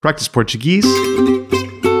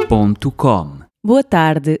practiceportuguese.com. Boa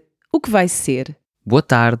tarde. O que vai ser? Boa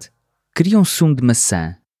tarde. Queria um sumo de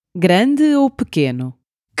maçã. Grande ou pequeno?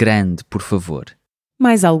 Grande, por favor.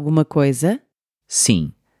 Mais alguma coisa?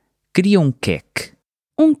 Sim. Queria um queque.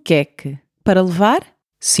 Um queque. Para levar?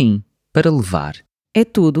 Sim, para levar. É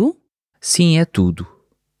tudo? Sim, é tudo.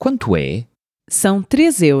 Quanto é? São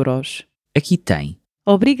 3 euros. Aqui tem.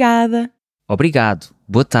 Obrigada. Obrigado.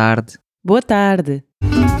 Boa tarde. Boa tarde.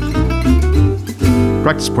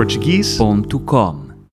 practiceportuguese.com.